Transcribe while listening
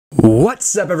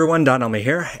What's up everyone, Elmi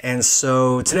here, and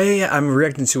so today I'm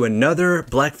reacting to another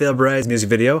Black Veil Brides music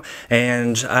video,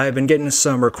 and I've been getting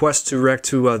some requests to react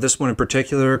to this one in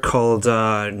particular called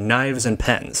Knives and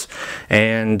Pens,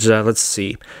 and let's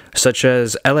see, such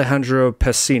as Alejandro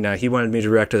Pesina, he wanted me to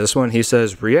react to this one. He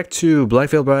says, react to Black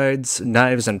Veil Brides,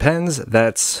 Knives and Pens.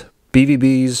 That's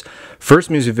BVB's first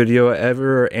music video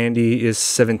ever. Andy is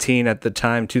 17 at the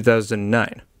time,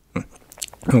 2009.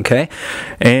 Okay,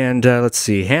 and let's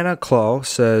see, Hannah Claw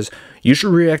says, you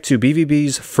should react to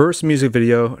BVB's first music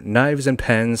video, Knives and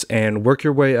Pens, and work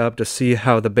your way up to see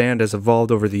how the band has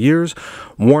evolved over the years.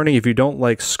 Warning, if you don't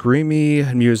like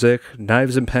screamy music,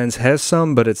 Knives and Pens has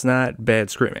some, but it's not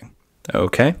bad screaming.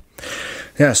 Okay,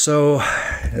 yeah, so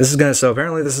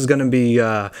apparently this is gonna be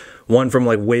one from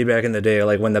like way back in the day,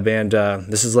 like when the band,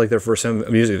 this is like their first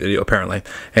music video apparently.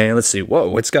 And let's see,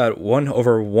 whoa, it's got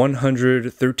over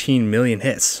 113 million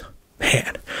hits.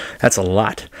 Man, that's a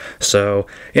lot. So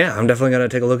yeah, I'm definitely gonna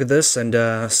take a look at this and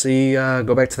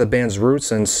go back to the band's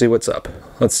roots and see what's up.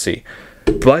 Let's see,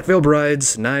 Black Veil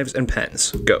Brides, Knives and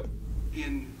Pens, go.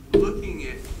 In looking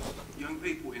at young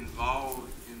people involved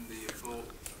in the occult,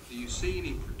 do you see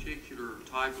any particular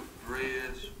type of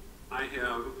dress? I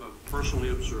have personally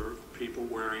observed people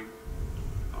wearing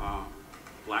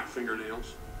black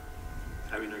fingernails,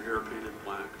 having their hair painted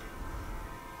black,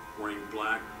 wearing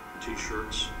black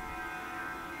t-shirts.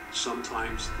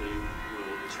 Sometimes they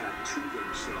will tattoo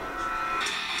themselves.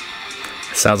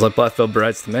 Sounds like Black Veil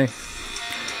Brides to me.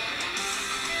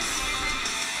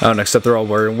 Oh, and except they're all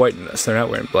wearing white in this. They're not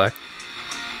wearing black.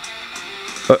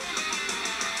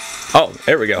 Oh,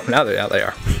 there we go. Now they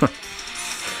are.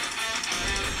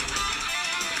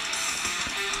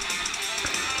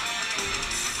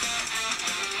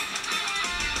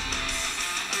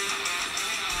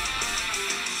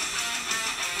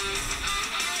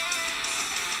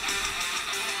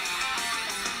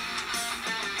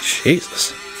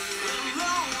 Jesus.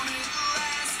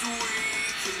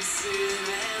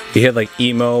 He had like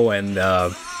emo and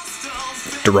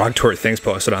derogatory things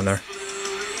posted on there.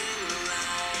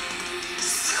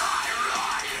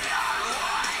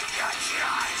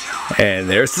 And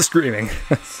there's the screaming.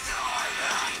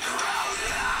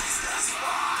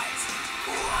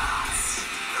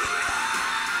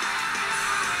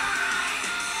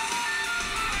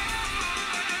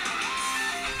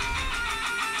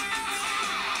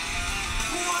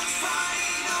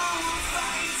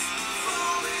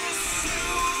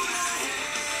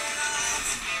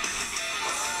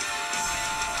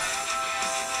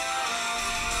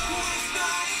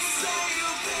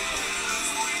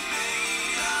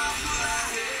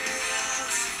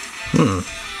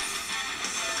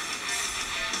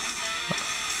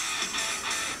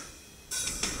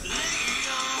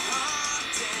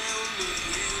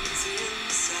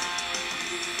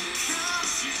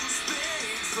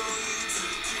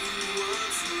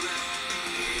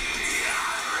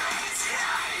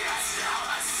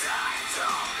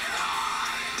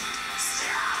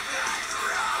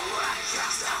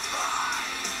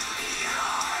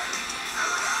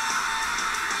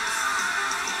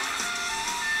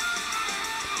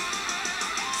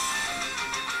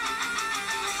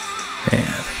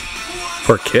 Man,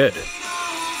 poor kid.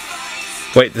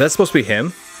 Wait, that's supposed to be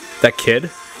him? That kid?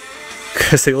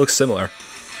 Because they look similar.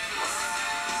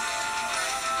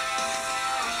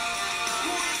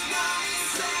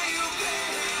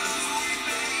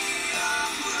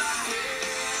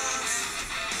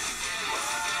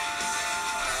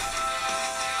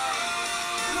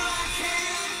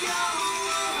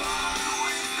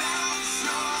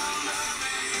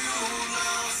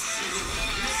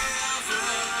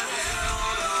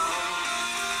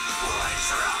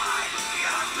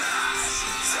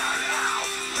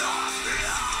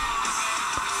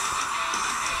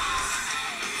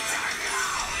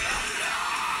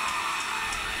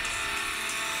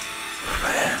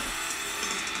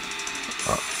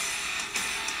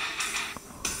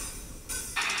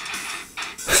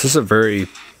 This is a very,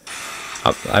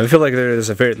 I feel like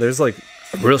there's like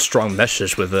a real strong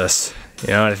message with this, you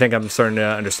know, and I think I'm starting to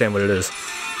understand what it is.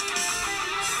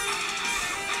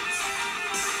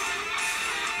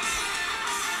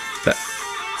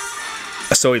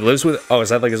 So he lives with, oh, is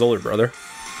that like his older brother?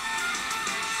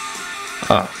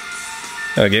 Oh,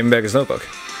 I gave him back his notebook.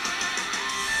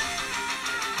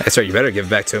 That's right, you better give it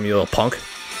back to him, you little punk.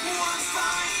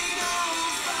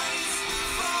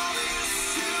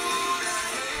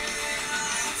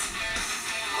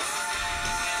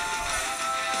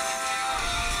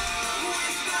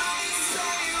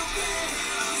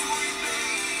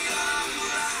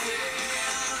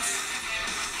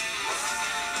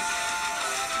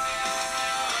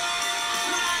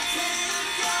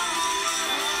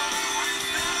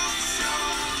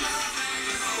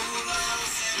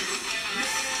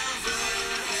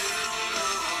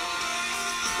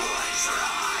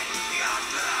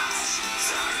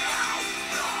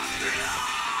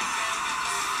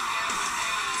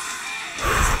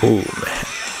 Oh, man.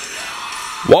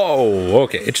 Whoa,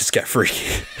 okay, it just got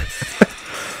freaky.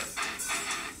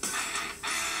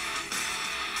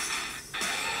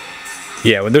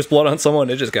 Yeah, when there's blood on someone,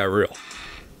 it just got real.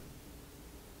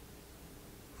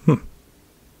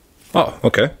 Oh,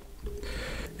 okay.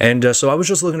 And so I was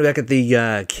just looking back at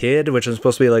the kid, which is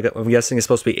supposed to be like, I'm guessing is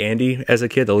supposed to be Andy as a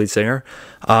kid, the lead singer,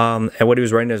 and what he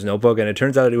was writing in his notebook, and it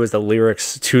turns out it was the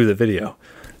lyrics to the video.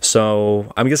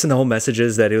 So I'm guessing the whole message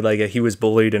is that he was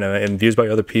bullied and abused by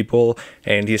other people,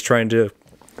 and he's trying to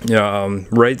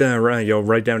write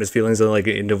down his feelings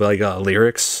into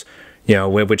lyrics,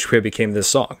 which became this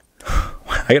song.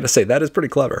 I gotta say, that is pretty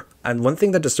clever. And one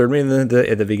thing that disturbed me at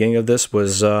the beginning of this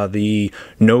was the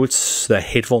notes, the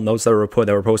hateful notes that were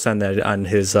posted on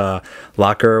his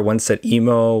locker. One said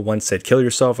emo, one said kill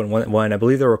yourself, and one I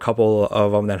believe there were a couple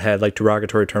of them that had like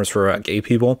derogatory terms for gay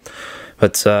people.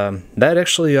 But that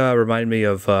actually reminded me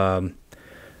of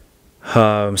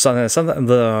something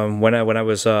when I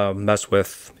was messed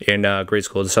with in grade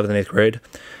school, the 7th and 8th grade.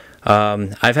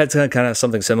 I've had kind of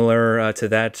something similar to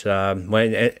that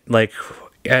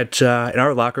in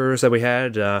our lockers that we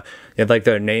had, like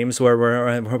the names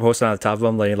were posted on the top of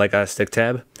them, like a stick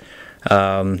tab,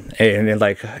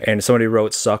 and somebody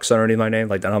wrote "sucks" underneath my name,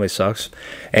 like Elmi sucks,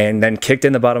 and then kicked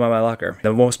in the bottom of my locker.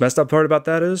 The most messed up part about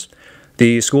that is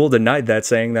the school denied that,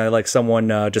 saying that like someone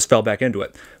just fell back into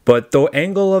it. But the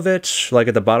angle of it, like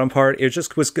at the bottom part, it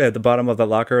just was at the bottom of the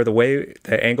locker. The way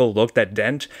the angle looked, that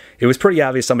dent, it was pretty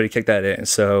obvious somebody kicked that in.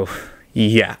 So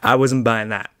yeah, I wasn't buying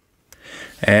that.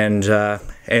 And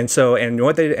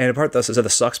what they, and apart this is the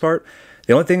sucks part.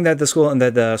 The only thing that the school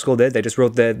did, they just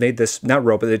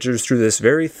they just drew this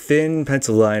very thin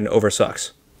pencil line over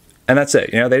sucks, and that's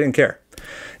it. They didn't care.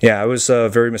 Yeah, I was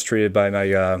very mistreated by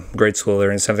my grade school there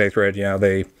in 7th, 8th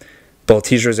grade. Both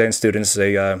teachers and students,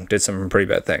 they did some pretty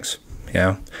bad things.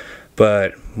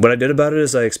 But what I did about it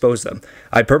is I exposed them.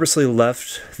 I purposely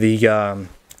left the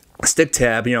stick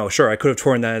tab, sure, I could have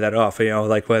torn that off,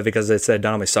 because it said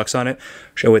Elmi sucks on it,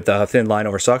 with the thin line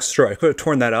over sucks. Sure, I could have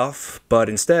torn that off, but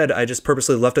instead, I just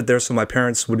purposely left it there so my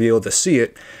parents would be able to see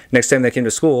it next time they came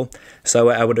to school, so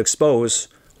I would expose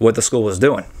what the school was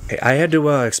doing. I had to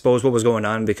expose what was going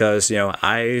on because,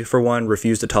 I, for one,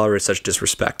 refuse to tolerate such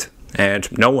disrespect.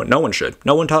 And no one should.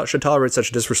 No one should tolerate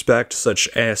such disrespect, such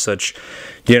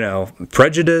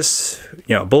prejudice,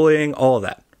 bullying, all of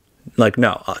that. Like,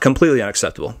 no, completely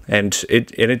unacceptable. And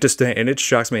it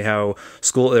shocks me how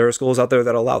there are schools out there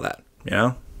that allow that,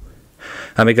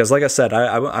 because like I said,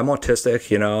 I'm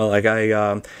autistic,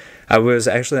 I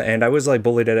was like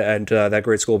bullied at that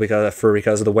grade school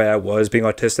because of the way I was being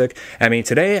autistic. I mean,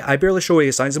 today I barely show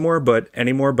any signs anymore,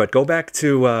 but go back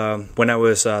to when I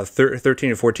was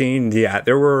 13 and 14, yeah,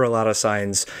 there were a lot of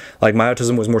signs. Like, my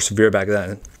autism was more severe back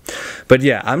then. But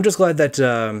yeah, I'm just glad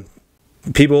that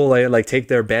people like take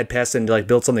their bad past and like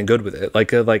build something good with it,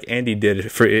 like Andy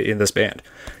did in this band,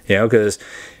 because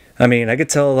I mean, I could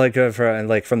tell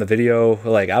from the video,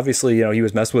 obviously he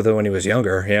was messed with it when he was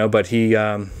younger, but he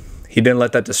didn't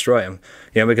let that destroy him,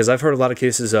 because I've heard a lot of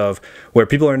cases of where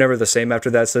people are never the same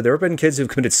after that. So there have been kids who've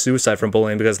committed suicide from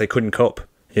bullying because they couldn't cope.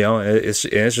 It's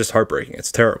just heartbreaking.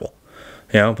 It's terrible.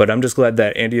 But I'm just glad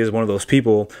that Andy is one of those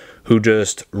people who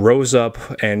just rose up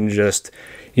and just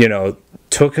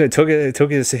took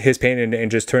his pain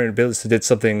and just did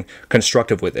something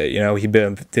constructive with it.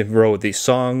 He wrote these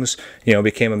songs,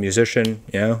 became a musician,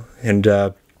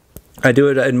 and I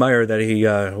do admire that he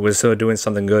was doing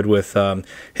something good with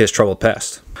his troubled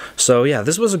past. So yeah,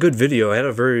 this was a good video. It had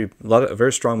a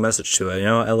very strong message to it.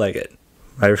 I like it.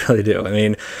 I really do. I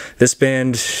mean, this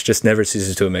band just never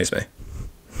ceases to amaze me.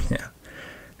 Yeah.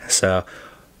 So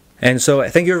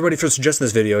thank you everybody for suggesting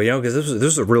this video, because this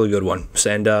was a really good one,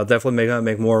 and definitely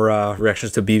make more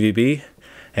reactions to BVB,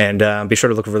 and be sure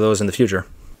to look for those in the future.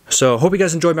 So hope you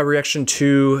guys enjoyed my reaction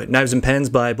to Knives and Pens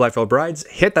by Black Veil Brides.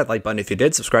 Hit that like button if you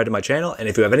did, subscribe to my channel, and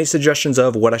if you have any suggestions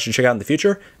of what I should check out in the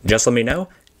future, just let me know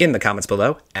in the comments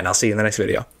below, and I'll see you in the next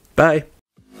video. Bye!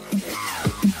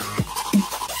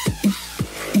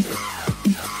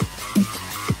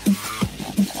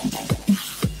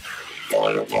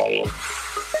 Fireball.